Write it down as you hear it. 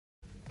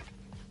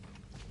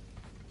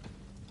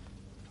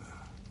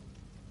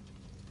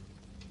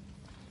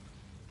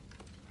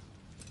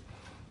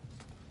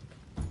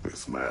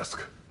this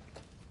mask.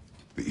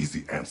 The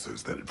easy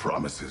answers that it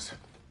promises.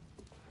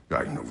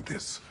 I know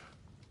this.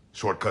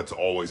 Shortcuts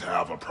always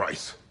have a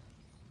price.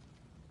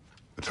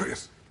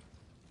 Atreus,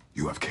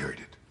 you have carried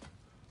it.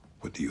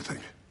 What do you think?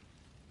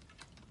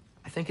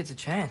 I think it's a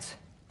chance.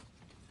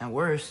 At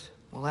worst,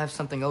 we'll have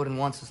something Odin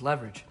wants as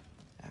leverage.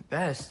 At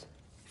best,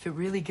 if it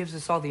really gives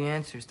us all the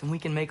answers, then we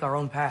can make our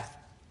own path.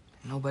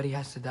 And nobody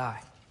has to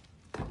die.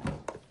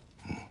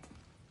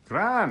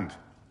 Grand.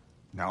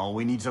 Now all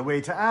we need's a way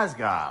to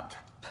Asgard.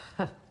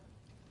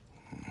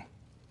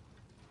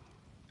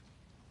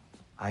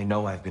 I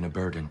know I've been a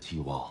burden to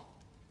you all.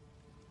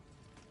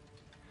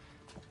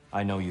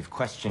 I know you've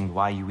questioned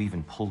why you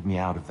even pulled me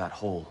out of that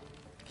hole.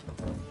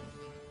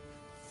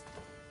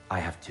 I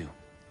have too.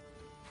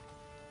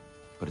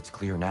 But it's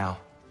clear now.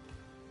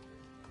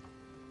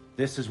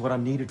 This is what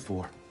I'm needed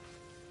for.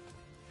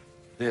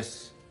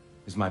 This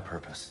is my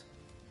purpose.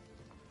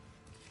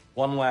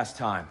 One last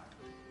time,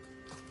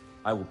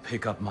 I will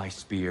pick up my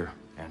spear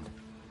and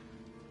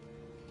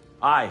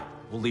I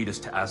will lead us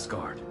to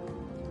Asgard.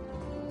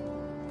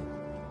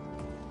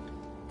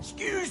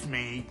 Excuse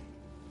me,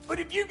 but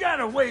if you got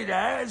a way to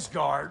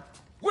Asgard,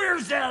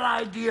 where's that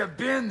idea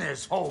been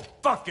this whole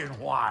fucking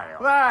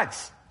while?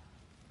 Lads!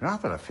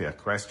 Rather a fair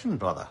question,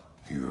 brother.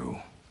 You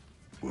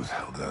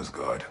withheld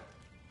Asgard.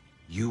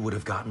 You would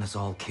have gotten us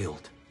all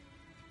killed.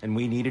 And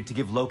we needed to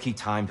give Loki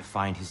time to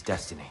find his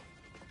destiny.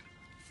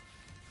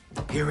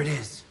 Here it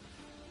is.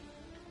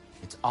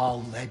 It's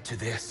all led to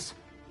this.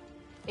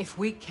 If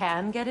we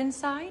can get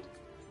inside,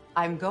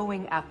 I'm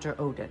going after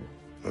Odin.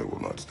 I will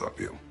not stop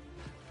you.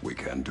 We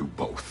can do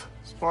both.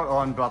 Spot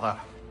on, brother.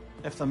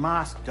 If the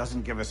mask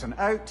doesn't give us an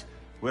out,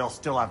 we'll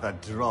still have the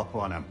drop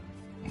on him.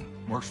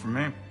 Works for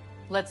me.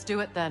 Let's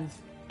do it then.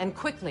 And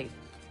quickly,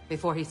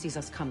 before he sees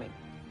us coming.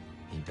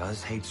 He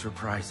does hate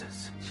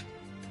surprises.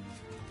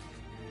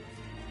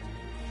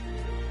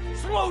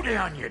 Slow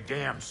down, you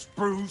damn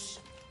spruce.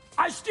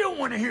 I still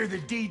want to hear the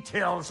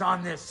details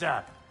on this,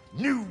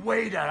 new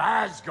way to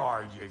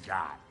Asgard you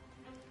got.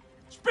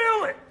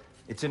 Spill it!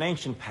 It's an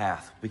ancient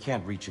path. We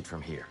can't reach it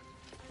from here.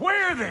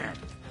 Where then?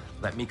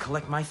 Let me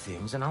collect my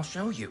things and I'll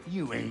show you.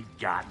 You ain't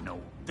got no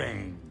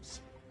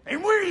things.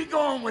 And where you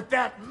going with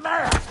that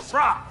mask,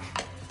 Brock?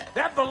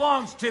 That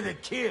belongs to the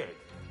kid.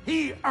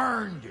 He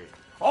earned it.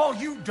 All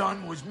you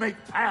done was make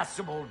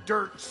passable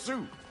dirt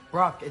soup.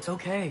 Brock, it's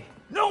okay.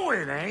 No,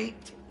 it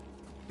ain't.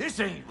 This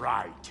ain't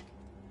right.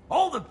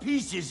 All the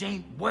pieces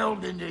ain't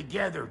welding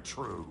together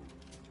true.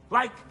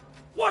 Like,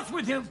 what's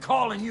with him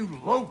calling you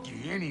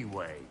Loki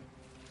anyway?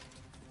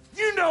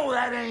 You know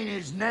that ain't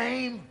his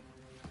name.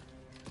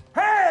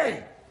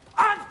 Hey!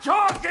 I'm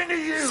talking to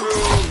you!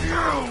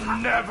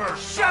 You never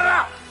Shut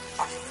up!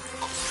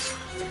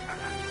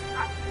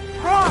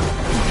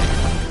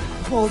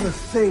 All the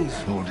things.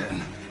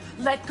 Odin.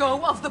 Let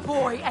go of the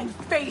boy and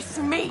face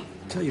me!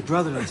 Tell your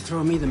brother to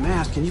throw me the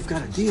mask and you've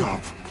got a deal.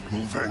 Stop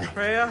moving.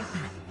 Freya,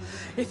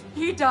 if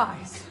he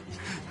dies...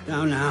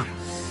 Now.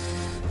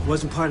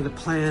 Wasn't part of the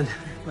plan,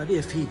 but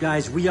if he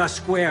dies, we are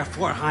square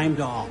for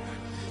Heimdall.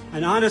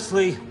 And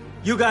honestly,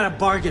 you got a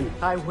bargain.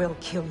 I will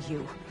kill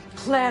you.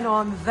 Plan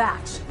on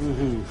that.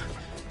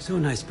 So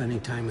nice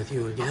spending time with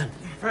you again.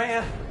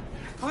 Freya,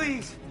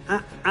 please.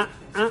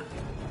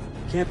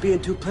 Can't be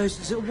in two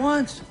places at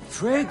once,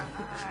 Frigg.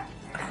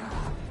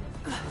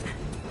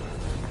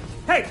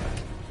 Hey!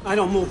 I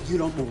don't move, you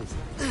don't move.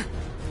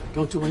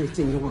 Don't do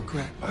anything you'll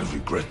regret. I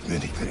regret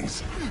many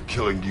things.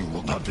 Killing you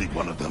will not be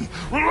one of them.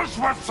 Release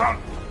my son!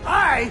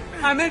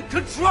 I'm in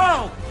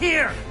control!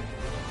 Here!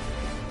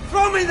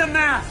 Throw me the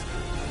mask!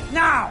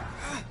 Now!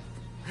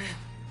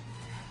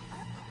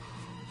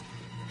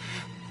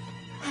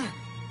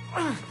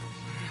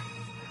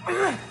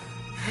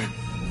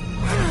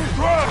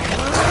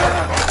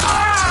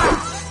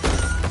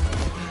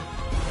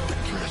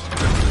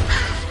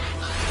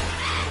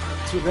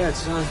 Too bad,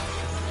 son.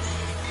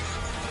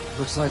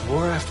 Looks like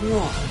war after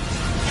all.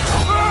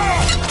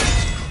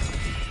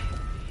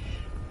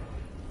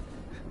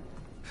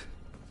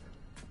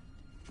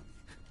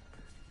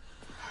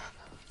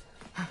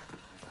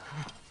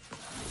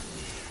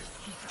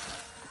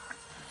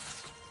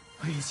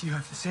 Please, you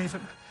have to save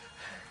him.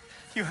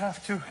 You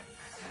have to.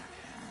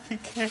 He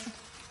can't.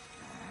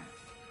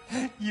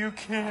 You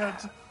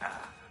can't.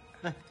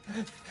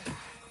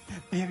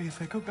 Maybe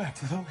if I go back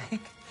to the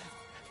lake.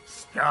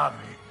 Stop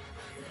me.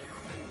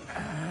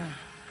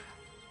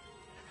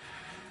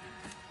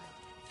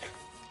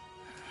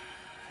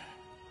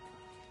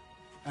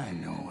 I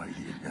know what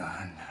you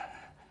done.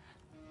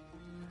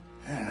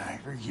 And I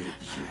forgive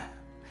you.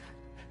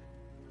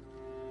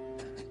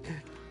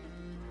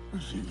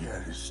 But you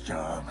gotta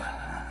stop.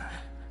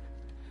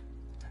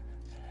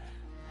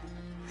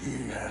 You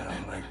gotta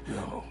let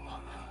go.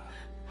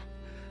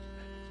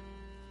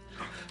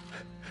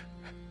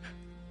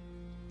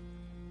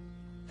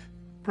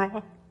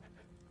 Bro.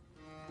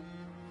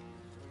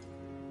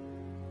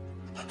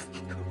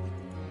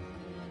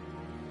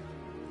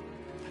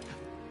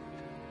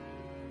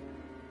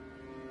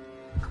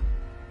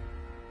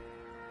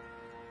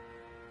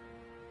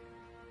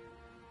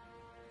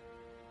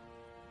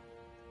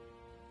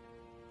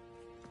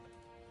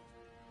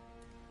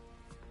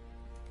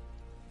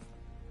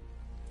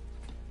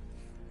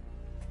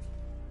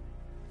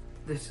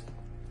 this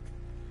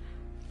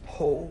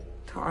whole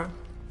time?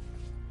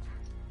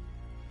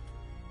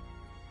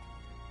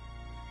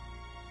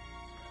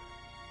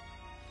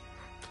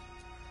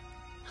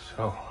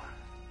 So,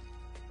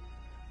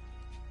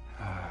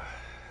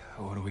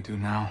 what do we do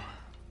now?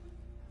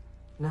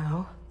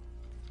 Now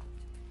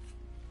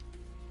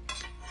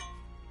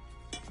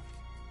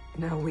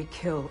we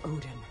kill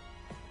Odin.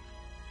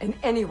 And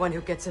anyone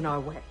who gets in our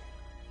way.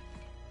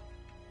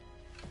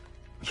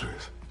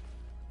 Atreus.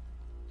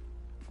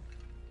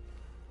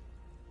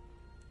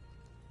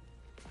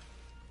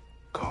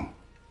 Come.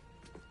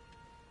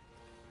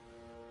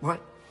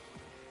 What?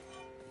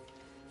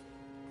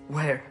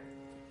 Where?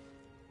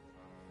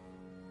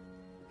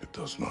 It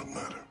does not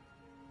matter.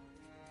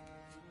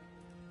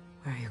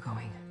 Where are you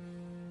going?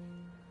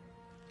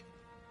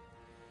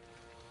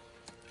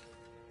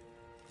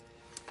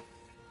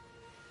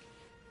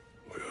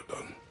 We are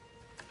done.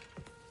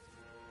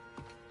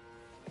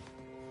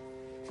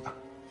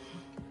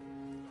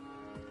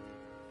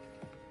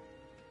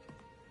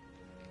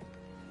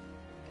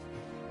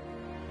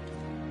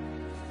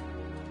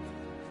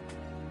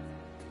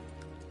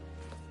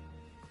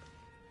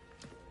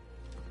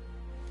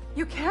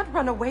 You can't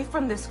run away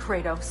from this,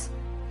 Kratos.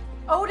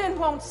 Odin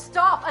won't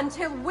stop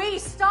until we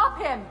stop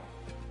him!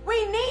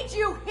 We need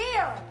you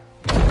here!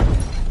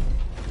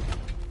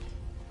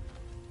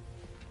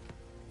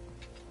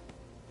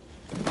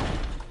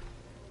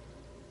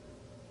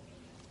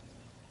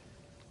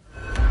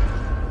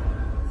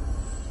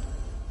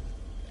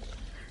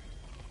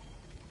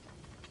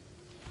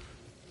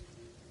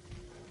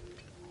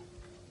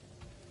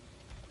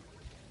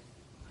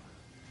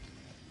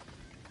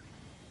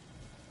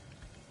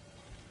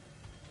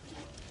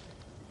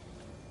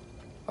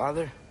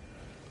 Father,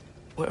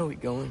 where are we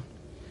going?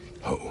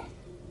 Home.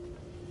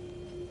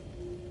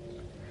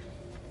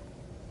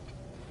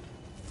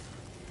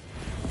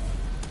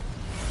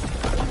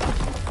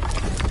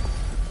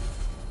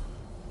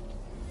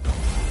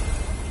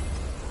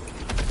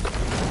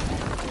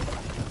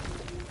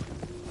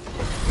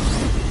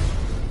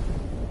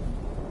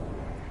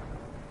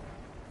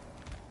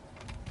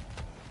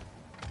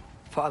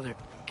 Father,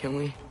 can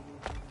we?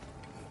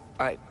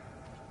 I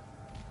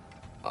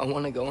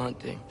want to go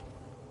hunting.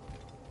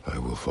 I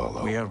will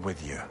follow. We are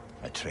with you,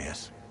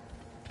 Atreus.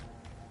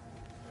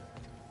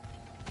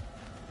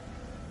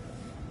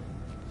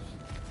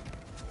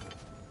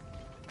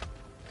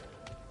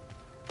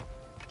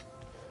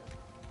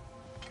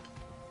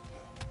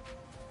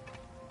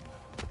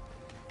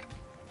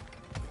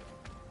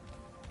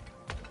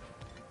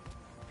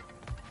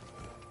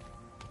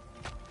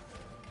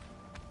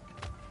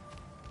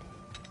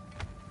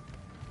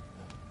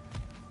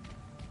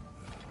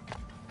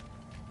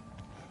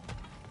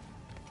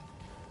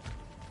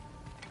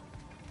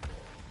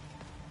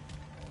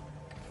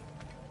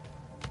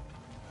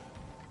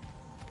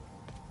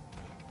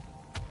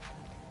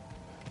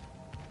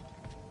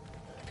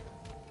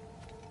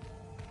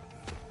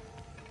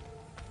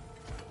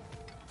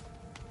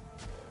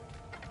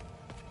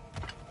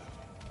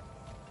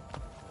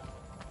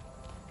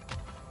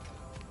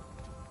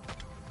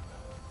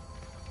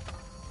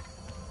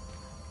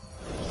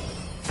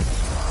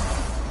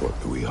 What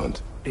do we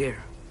hunt?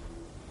 Deer.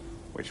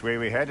 Which way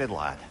we headed,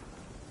 lad?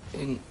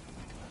 In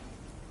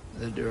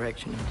the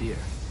direction of deer.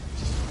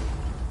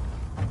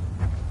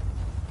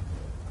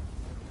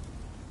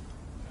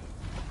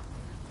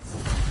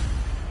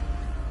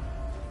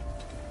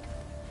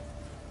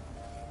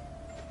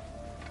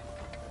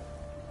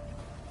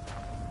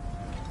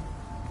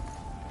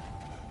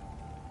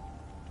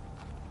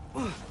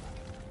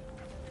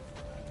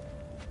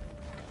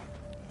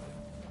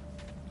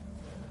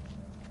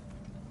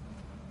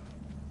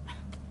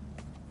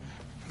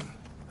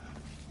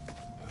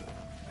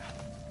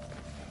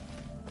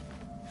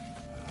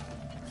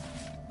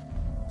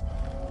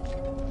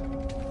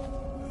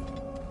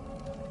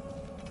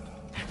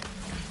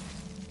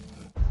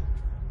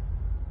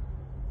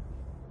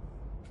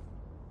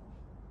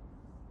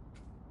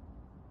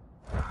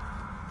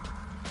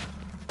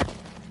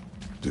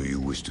 Do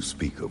you wish to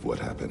speak of what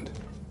happened?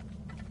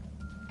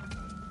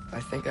 I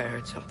think I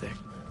heard something.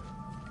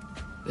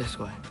 This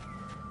way.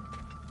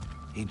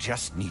 He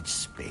just needs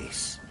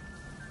space.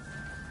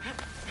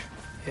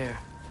 Here.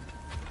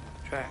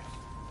 Tracks.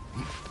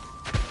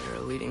 They're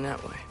leading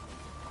that way.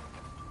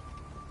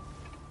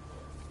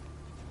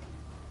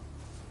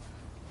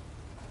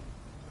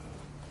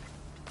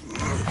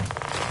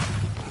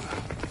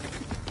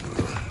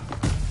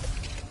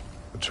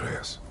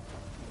 Atreus,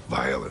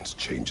 violence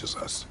changes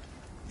us.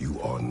 You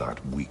are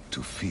not weak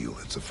to feel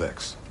its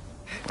effects.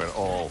 We're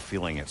all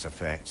feeling its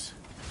effects.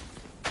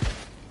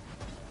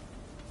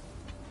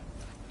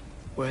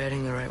 We're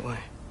heading the right way.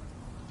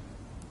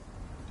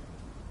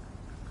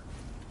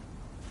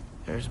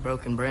 There's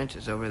broken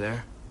branches over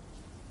there.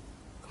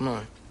 Come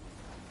on.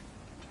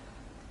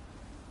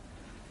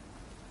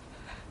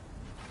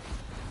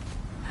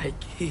 I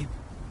keep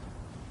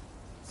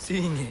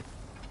seeing it.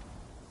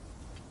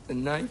 The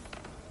knife,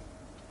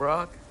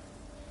 rock,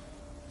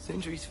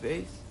 Sentry's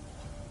face.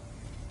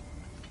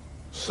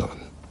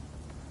 Son,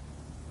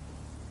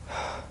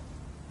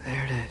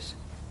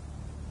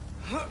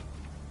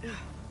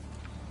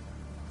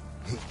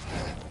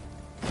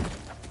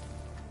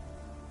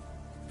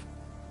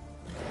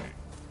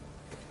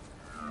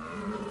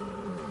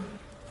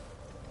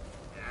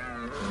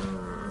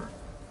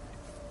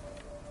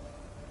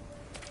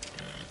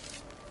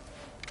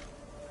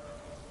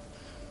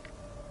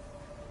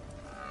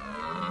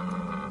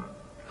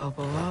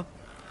 Double up.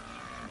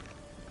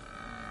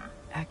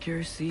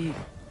 Accuracy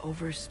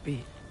over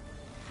speed.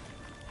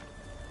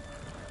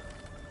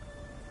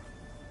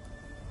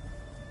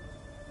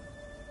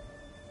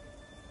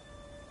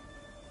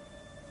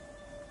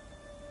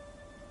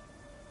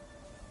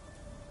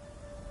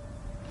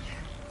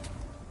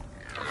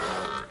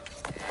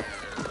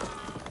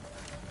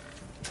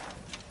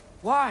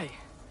 Why?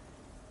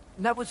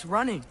 That was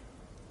running.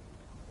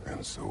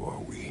 And so are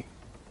we.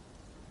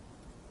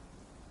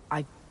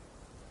 I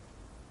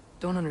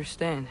don't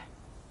understand.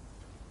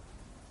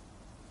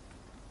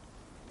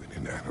 When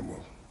an animal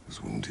is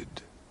wounded,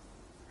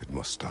 it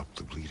must stop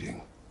the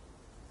bleeding,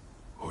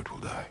 or it will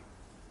die.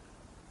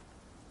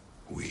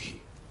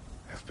 We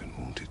have been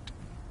wounded,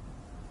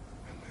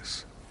 and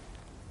this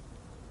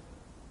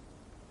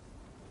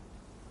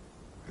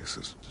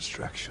is a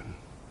distraction.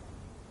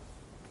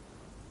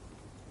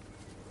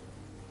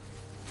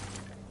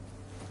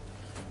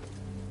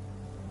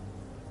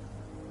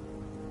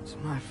 It's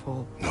my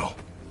fault. No.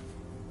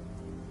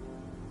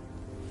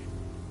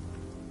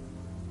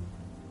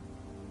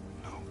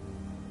 No.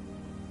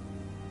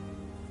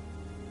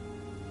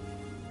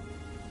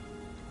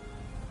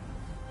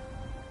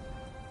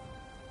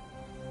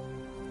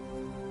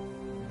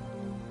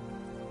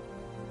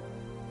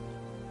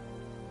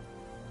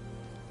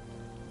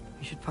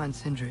 We should find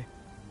Sindri.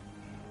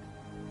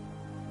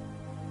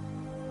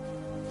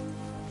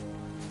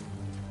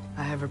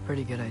 I have a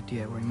pretty good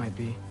idea where he might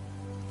be.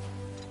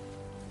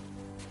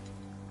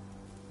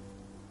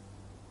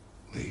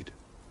 Lead.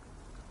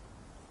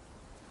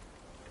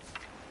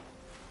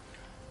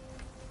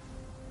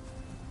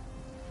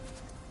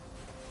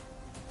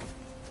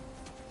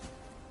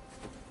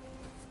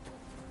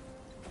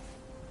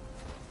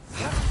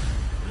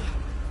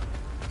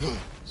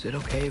 Is it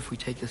okay if we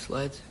take the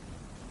sleds?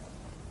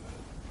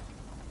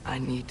 I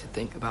need to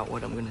think about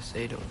what I'm gonna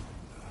say to him.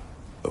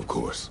 Of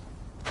course.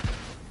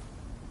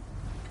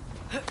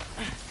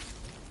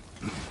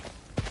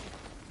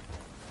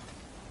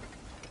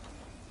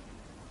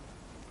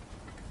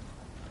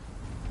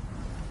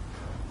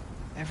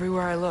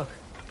 Everywhere I look,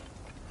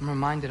 I'm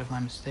reminded of my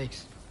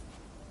mistakes.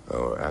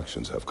 Our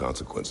actions have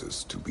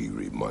consequences. To be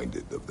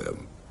reminded of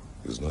them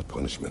is not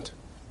punishment.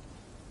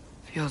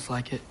 Feels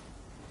like it.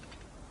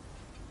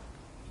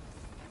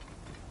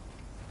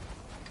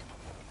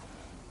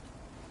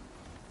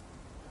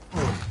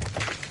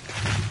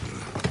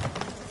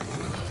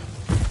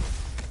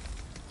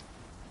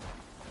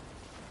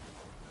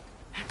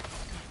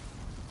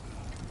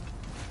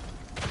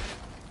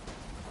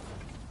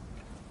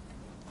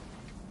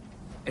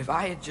 If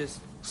I had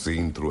just...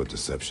 Seen through a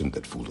deception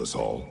that fooled us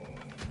all.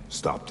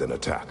 Stopped an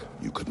attack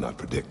you could not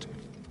predict.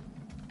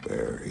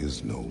 There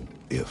is no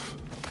if,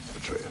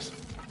 Atreus.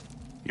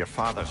 Your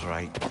father's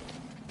right.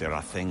 There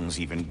are things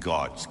even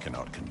gods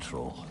cannot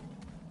control.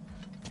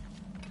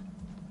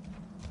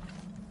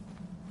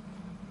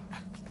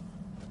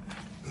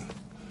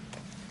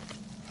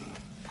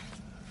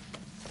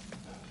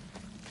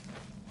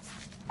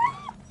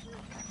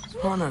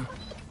 Swana,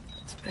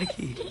 it's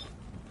Becky.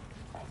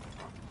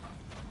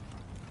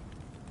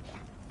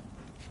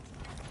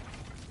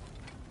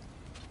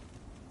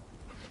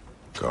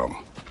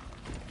 Come.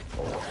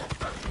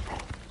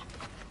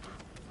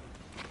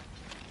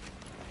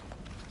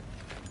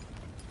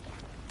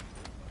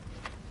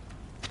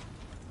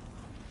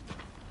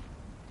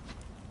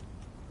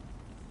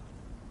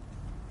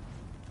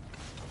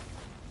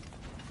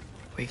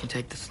 We can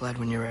take the sled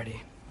when you're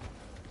ready.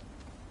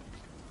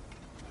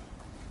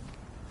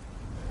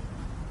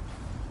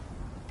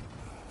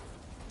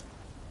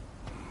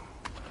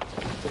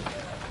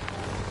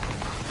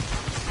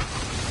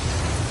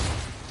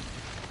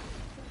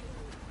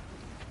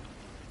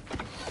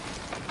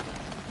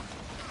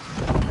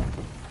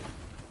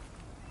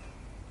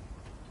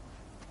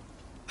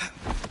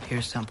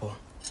 Here's Temple.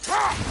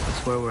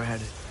 That's where we're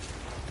headed.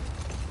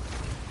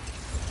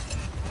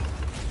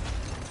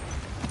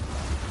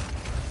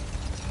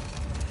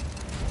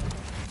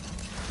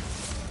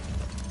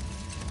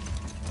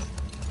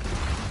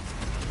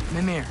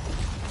 Mimir,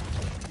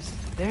 is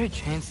there a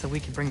chance that we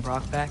could bring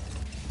Brock back?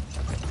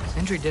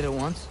 Sindri did it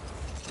once.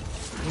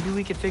 Maybe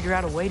we could figure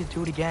out a way to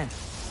do it again.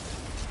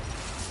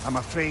 I'm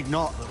afraid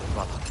not, little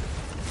brother.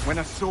 When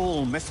a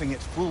soul missing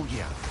its full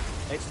gear,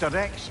 its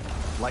direction,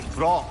 like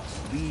Brock's,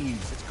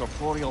 leaves its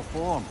corporeal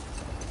form,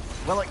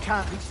 well, it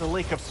can't reach the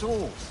Lake of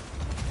Souls.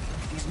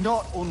 He's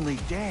not only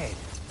dead,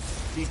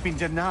 he's been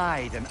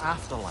denied an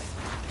afterlife.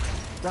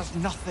 There's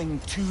nothing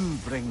to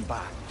bring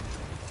back.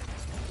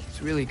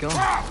 It's really gone.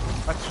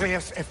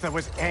 Atreus, if there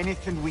was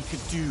anything we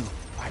could do,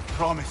 I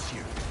promise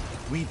you,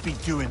 we'd be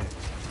doing it.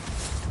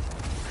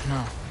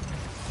 No.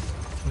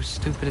 It was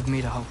stupid of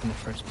me to help in the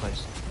first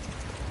place.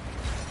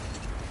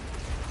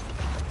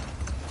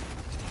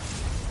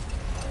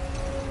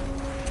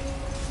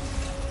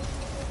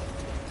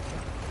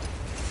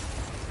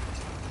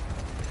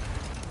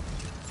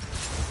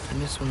 I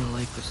miss when the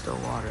lake was still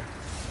water.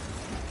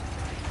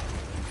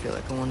 I feel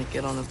like I want to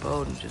get on a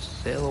boat and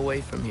just sail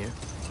away from here.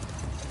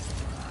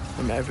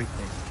 From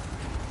everything.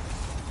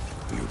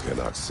 You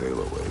cannot sail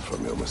away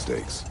from your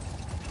mistakes.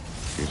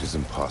 It is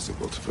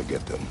impossible to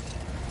forget them.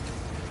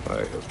 I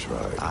have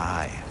tried.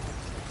 Aye.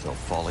 They'll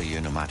follow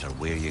you no matter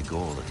where you go,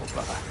 little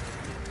brother.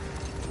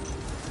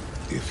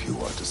 If you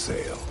are to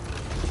sail,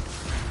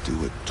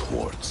 do it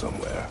toward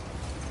somewhere.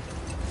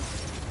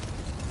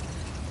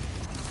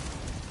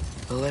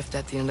 The lift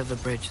at the end of the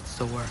bridge should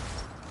still work.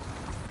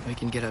 We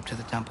can get up to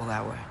the temple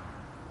that way.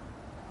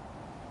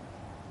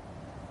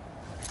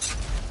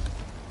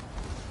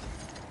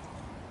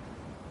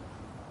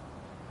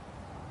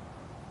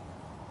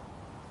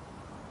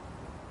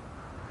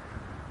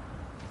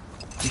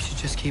 We should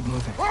just keep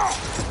moving.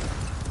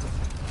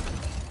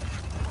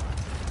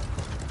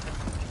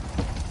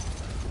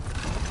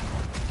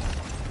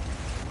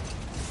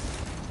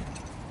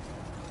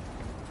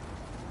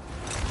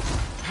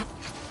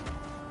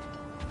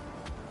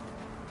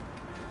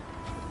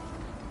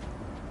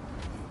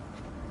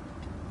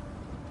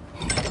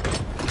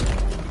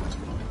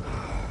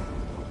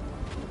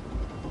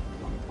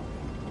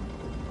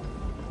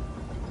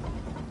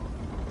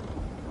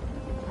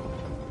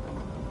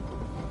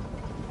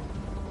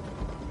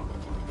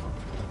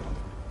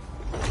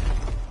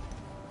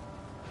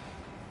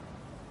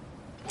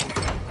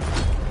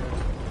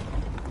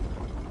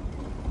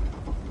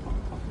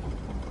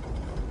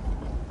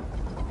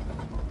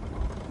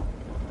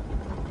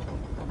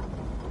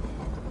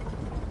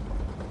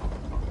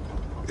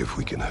 If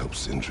we can help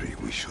Sindri,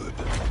 we should.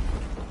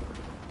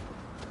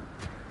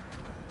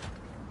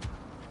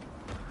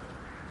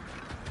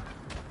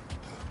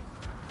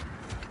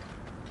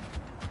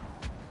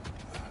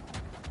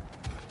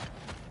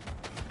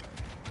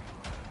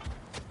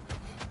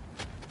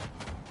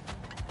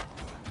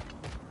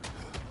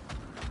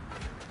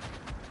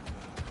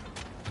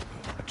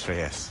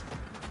 Atreus,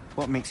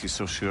 what makes you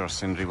so sure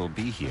Sindri will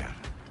be here?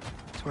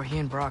 It's where he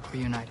and Brock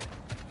reunited.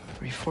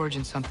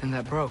 Reforging something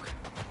that broke.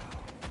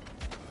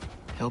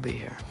 He'll be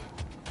here.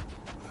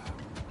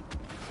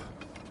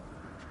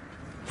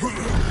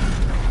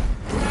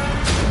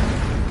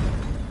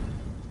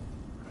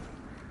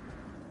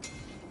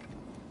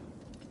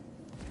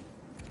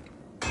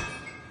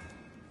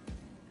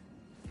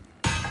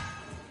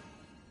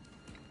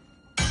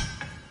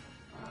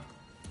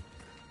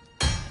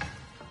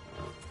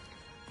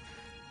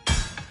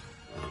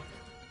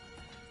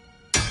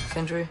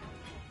 Sindri?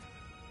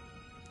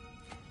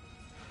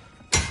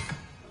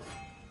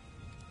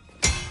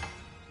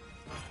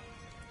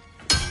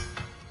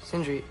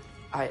 Sindri,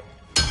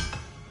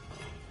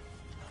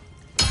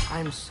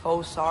 I'm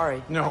so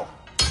sorry. No.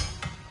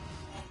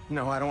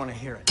 No, I don't want to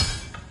hear it.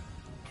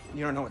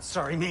 You don't know what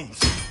sorry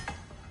means.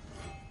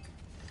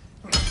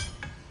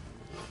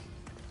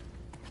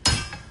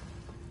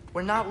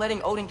 We're not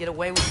letting Odin get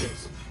away with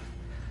this.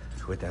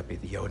 Would that be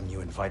the Odin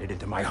you invited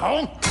into my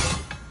home?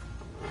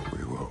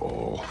 We were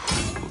all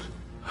fooled.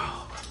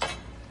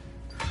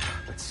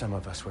 But some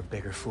of us were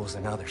bigger fools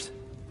than others.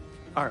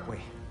 Aren't we?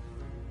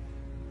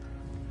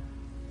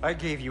 I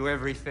gave you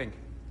everything.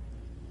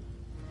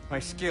 My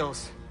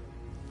skills.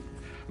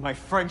 My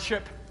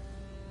friendship.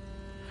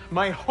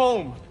 My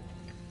home.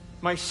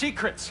 My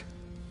secrets.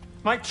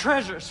 My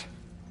treasures.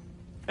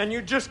 And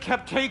you just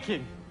kept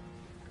taking.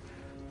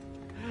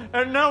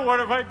 And now what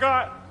have I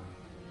got?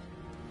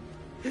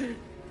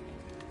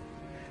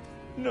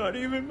 Not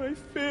even my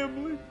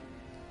family.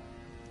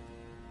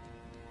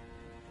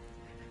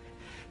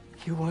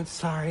 You want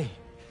sorry?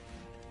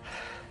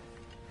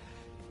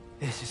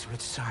 This is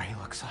what sorry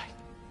looks like.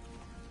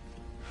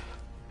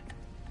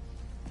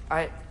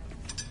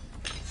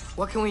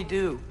 What can we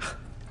do?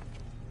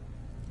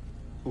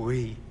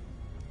 We.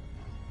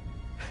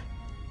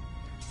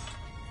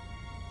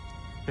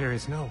 There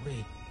is no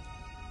we.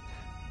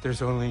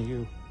 There's only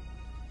you.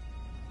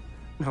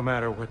 No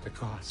matter what the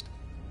cost.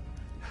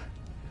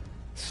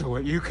 So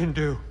what you can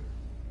do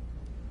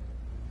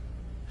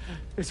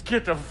is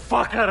get the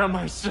fuck out of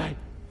my sight.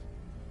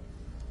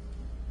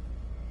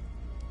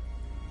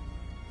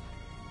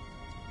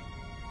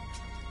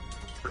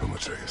 Come,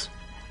 Atreus.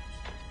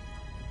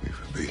 Leave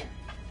it be.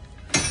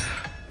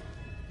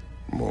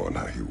 Mourn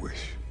how you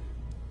wish.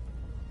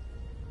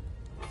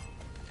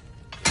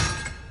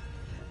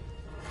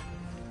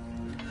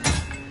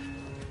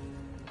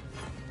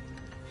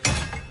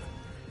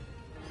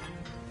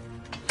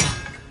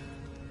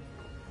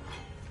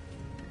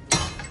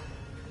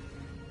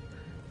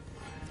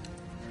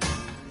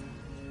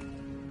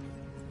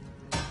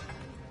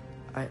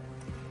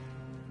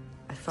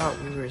 I thought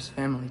we were his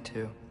family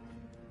too.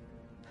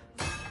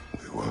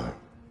 We were.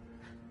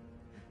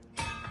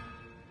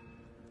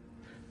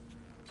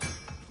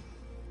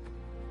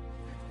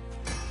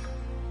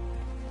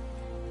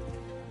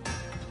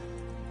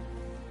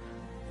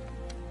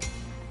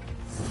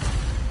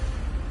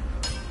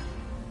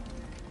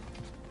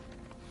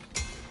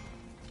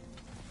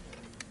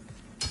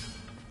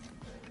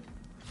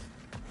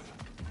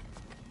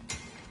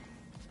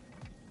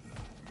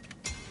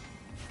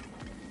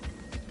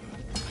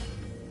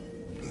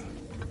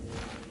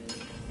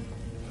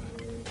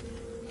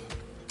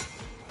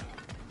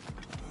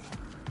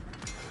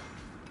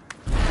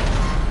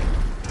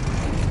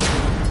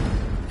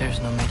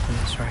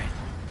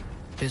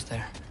 is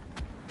there?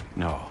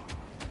 No.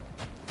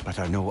 But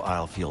I know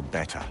I'll feel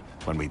better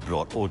when we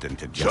brought Odin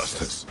to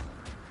justice.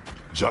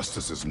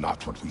 Justice is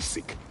not what we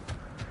seek.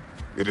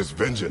 It is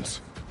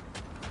vengeance.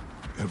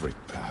 Every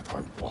path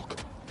I walk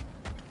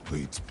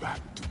leads back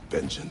to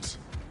vengeance.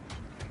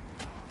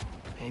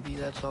 Maybe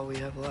that's all we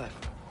have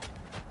left.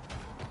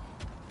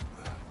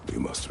 We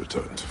must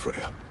return to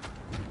Freya.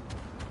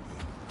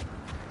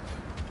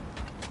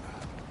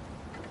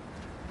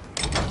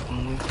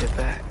 When we get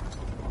back,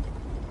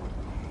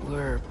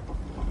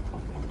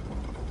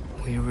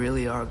 we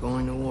really are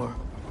going to war.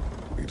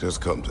 It has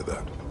come to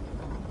that.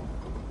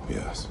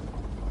 Yes.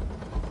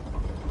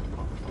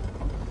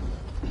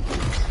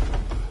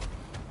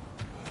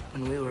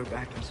 When we were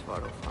back in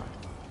Svartalfheim,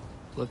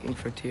 looking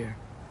for Tyr,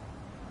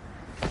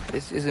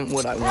 this isn't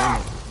what I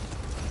wanted.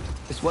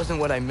 This wasn't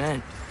what I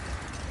meant.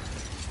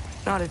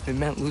 Not if it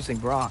meant losing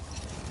Brock.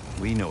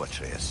 We know,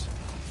 Atreus.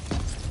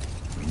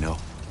 We know.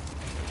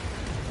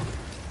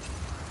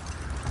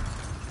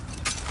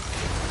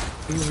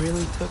 We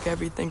really took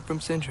everything from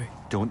Sindri.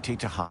 Don't take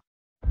to heart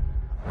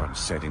words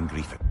said in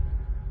grief.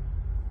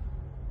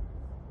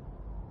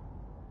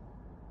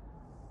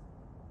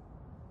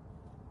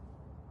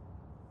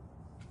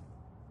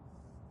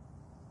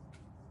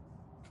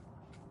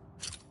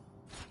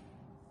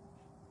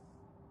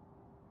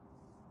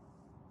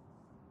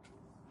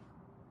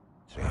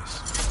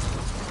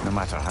 Atreus, no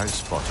matter how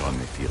spot on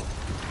they feel.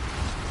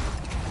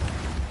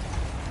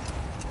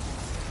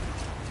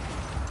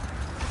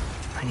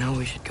 I know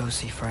we should go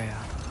see Freya,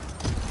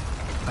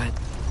 but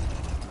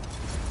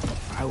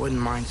I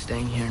wouldn't mind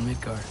staying here in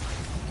Midgard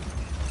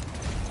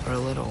for a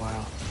little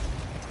while.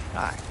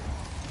 Aye.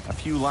 A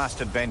few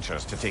last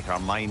adventures to take our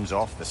minds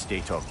off the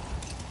state of,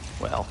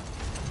 well,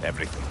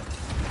 everything.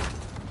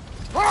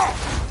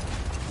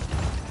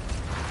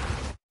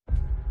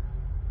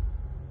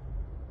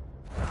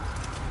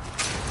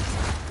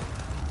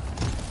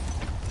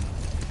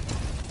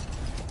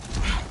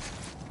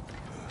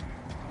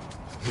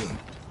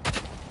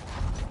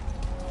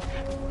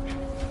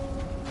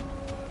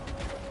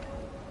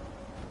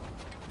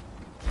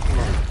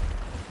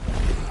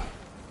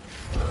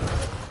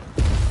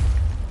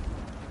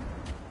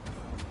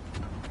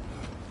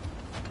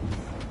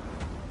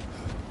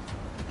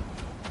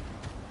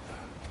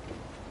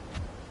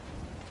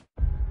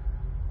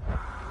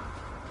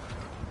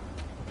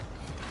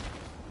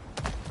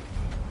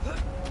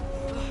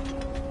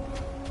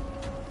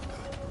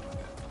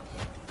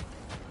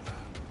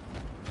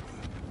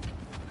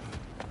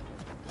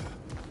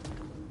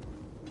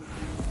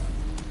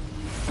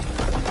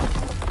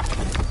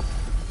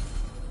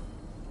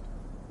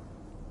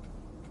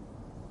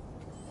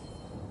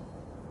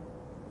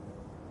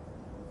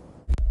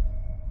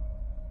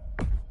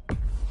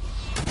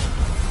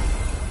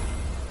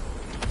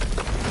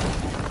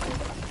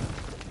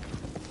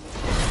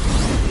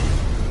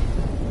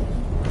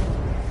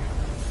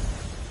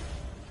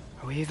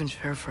 Are we even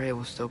sure Freya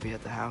will still be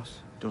at the house?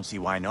 Don't see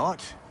why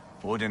not.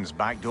 Odin's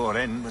back door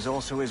in was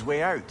also his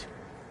way out.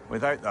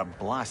 Without the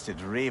blasted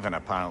raven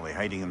apparently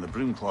hiding in the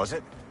broom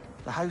closet,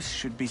 the house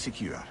should be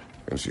secure.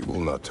 And she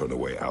will not turn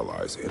away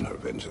allies in her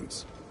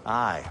vengeance.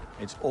 Aye,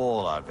 it's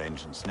all our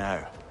vengeance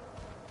now.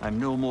 And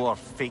no more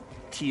fake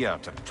Tyr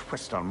to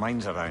twist our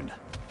minds around.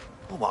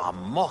 Oh, what a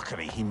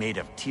mockery he made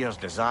of Tyr's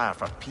desire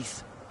for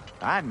peace.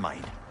 And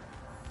mine.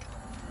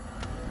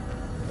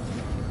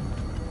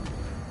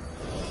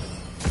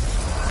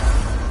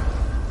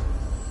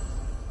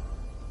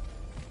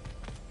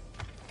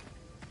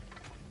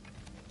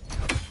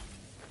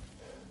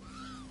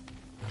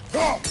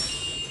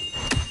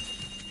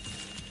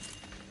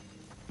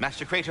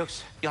 Master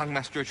Kratos, young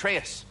Master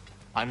Atreus,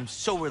 I'm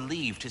so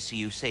relieved to see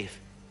you safe.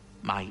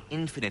 My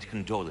infinite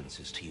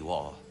condolences to you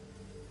all.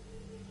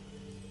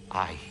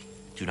 I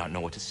do not know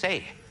what to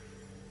say.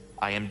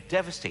 I am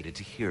devastated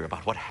to hear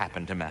about what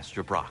happened to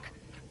Master Brock.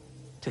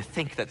 To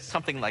think that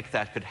something like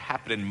that could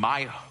happen in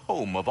my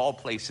home of all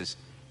places.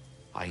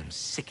 I am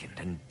sickened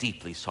and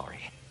deeply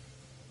sorry.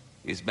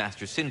 Is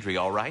Master Sindri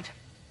all right?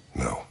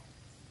 No.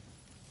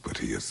 But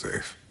he is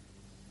safe.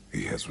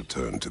 He has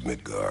returned to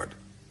Midgard.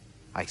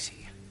 I see.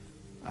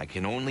 I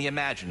can only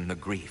imagine the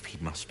grief he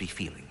must be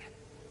feeling.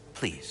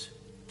 Please,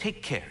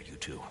 take care, you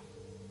two.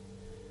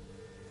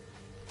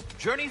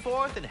 Journey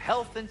forth in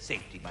health and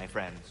safety, my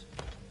friends.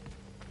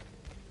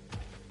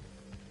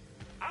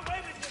 I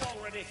waited it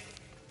already.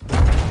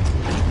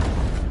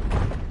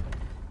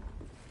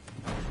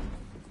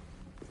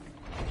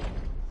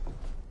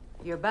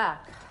 You're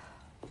back.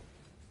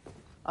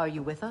 Are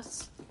you with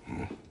us?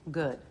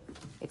 Good.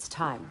 It's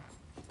time.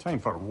 Time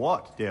for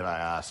what, dare I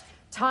ask?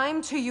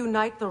 Time to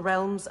unite the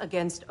realms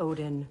against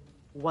Odin,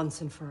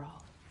 once and for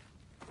all.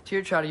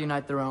 Tyr tried to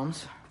unite the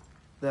realms.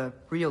 The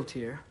real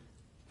Tyr.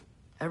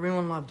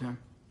 Everyone loved him.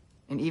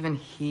 And even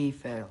he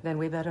failed. Then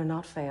we better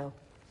not fail,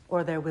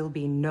 or there will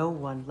be no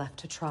one left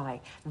to try.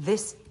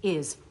 This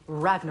is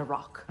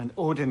Ragnarok. And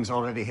Odin's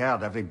already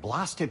heard every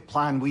blasted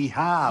plan we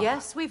have.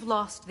 Yes, we've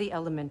lost the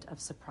element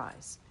of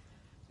surprise.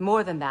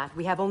 More than that,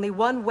 we have only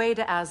one way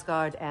to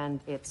Asgard,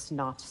 and it's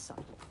not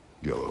subtle.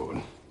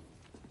 Yellow,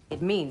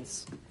 It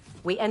means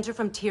we enter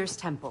from Tyr's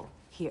temple,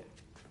 here.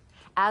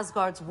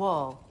 Asgard's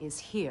wall is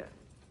here.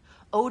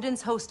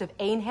 Odin's host of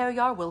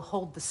Einherjar will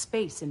hold the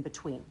space in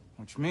between.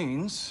 Which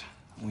means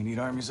we need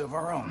armies of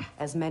our own.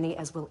 As many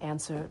as will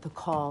answer the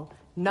call.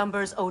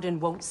 Numbers Odin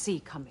won't see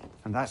coming.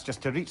 And that's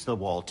just to reach the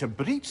wall. To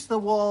breach the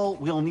wall,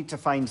 we'll need to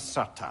find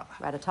Surtur.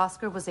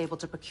 Ratatoskr was able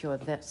to procure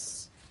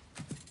this.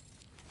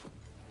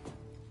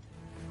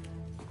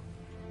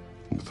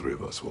 The three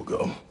of us will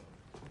go.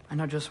 I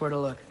know just where to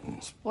look.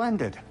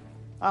 Splendid.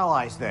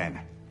 Allies, then.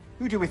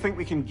 Who do we think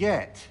we can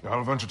get?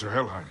 I'll venture to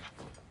Helheim.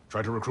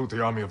 Try to recruit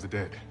the army of the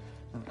dead.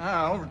 And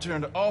I'll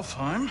return to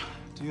Alfheim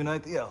to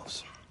unite the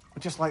elves.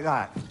 Just like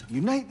that.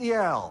 Unite the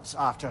elves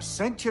after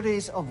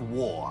centuries of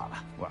war.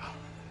 Well,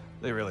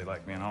 they really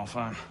like me in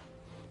Alfheim.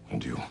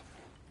 And you?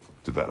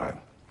 To Valheim.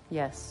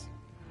 Yes.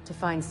 To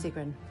find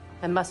Sigrun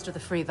and muster the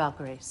free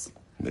Valkyries.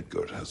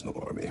 Midgard has no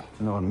army.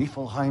 No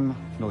Niflheim,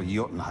 no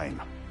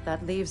Jotunheim.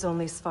 That leaves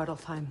only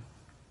Svartalfheim.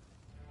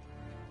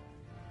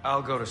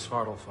 I'll go to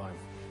Svartalfheim.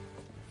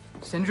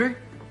 Sindri?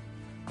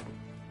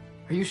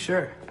 Are you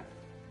sure?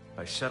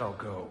 I said I'll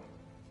go.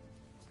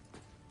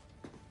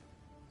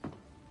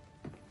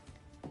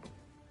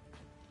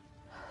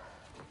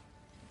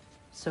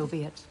 So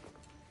be it.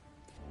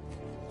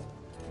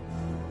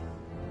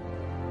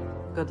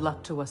 Good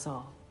luck to us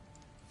all.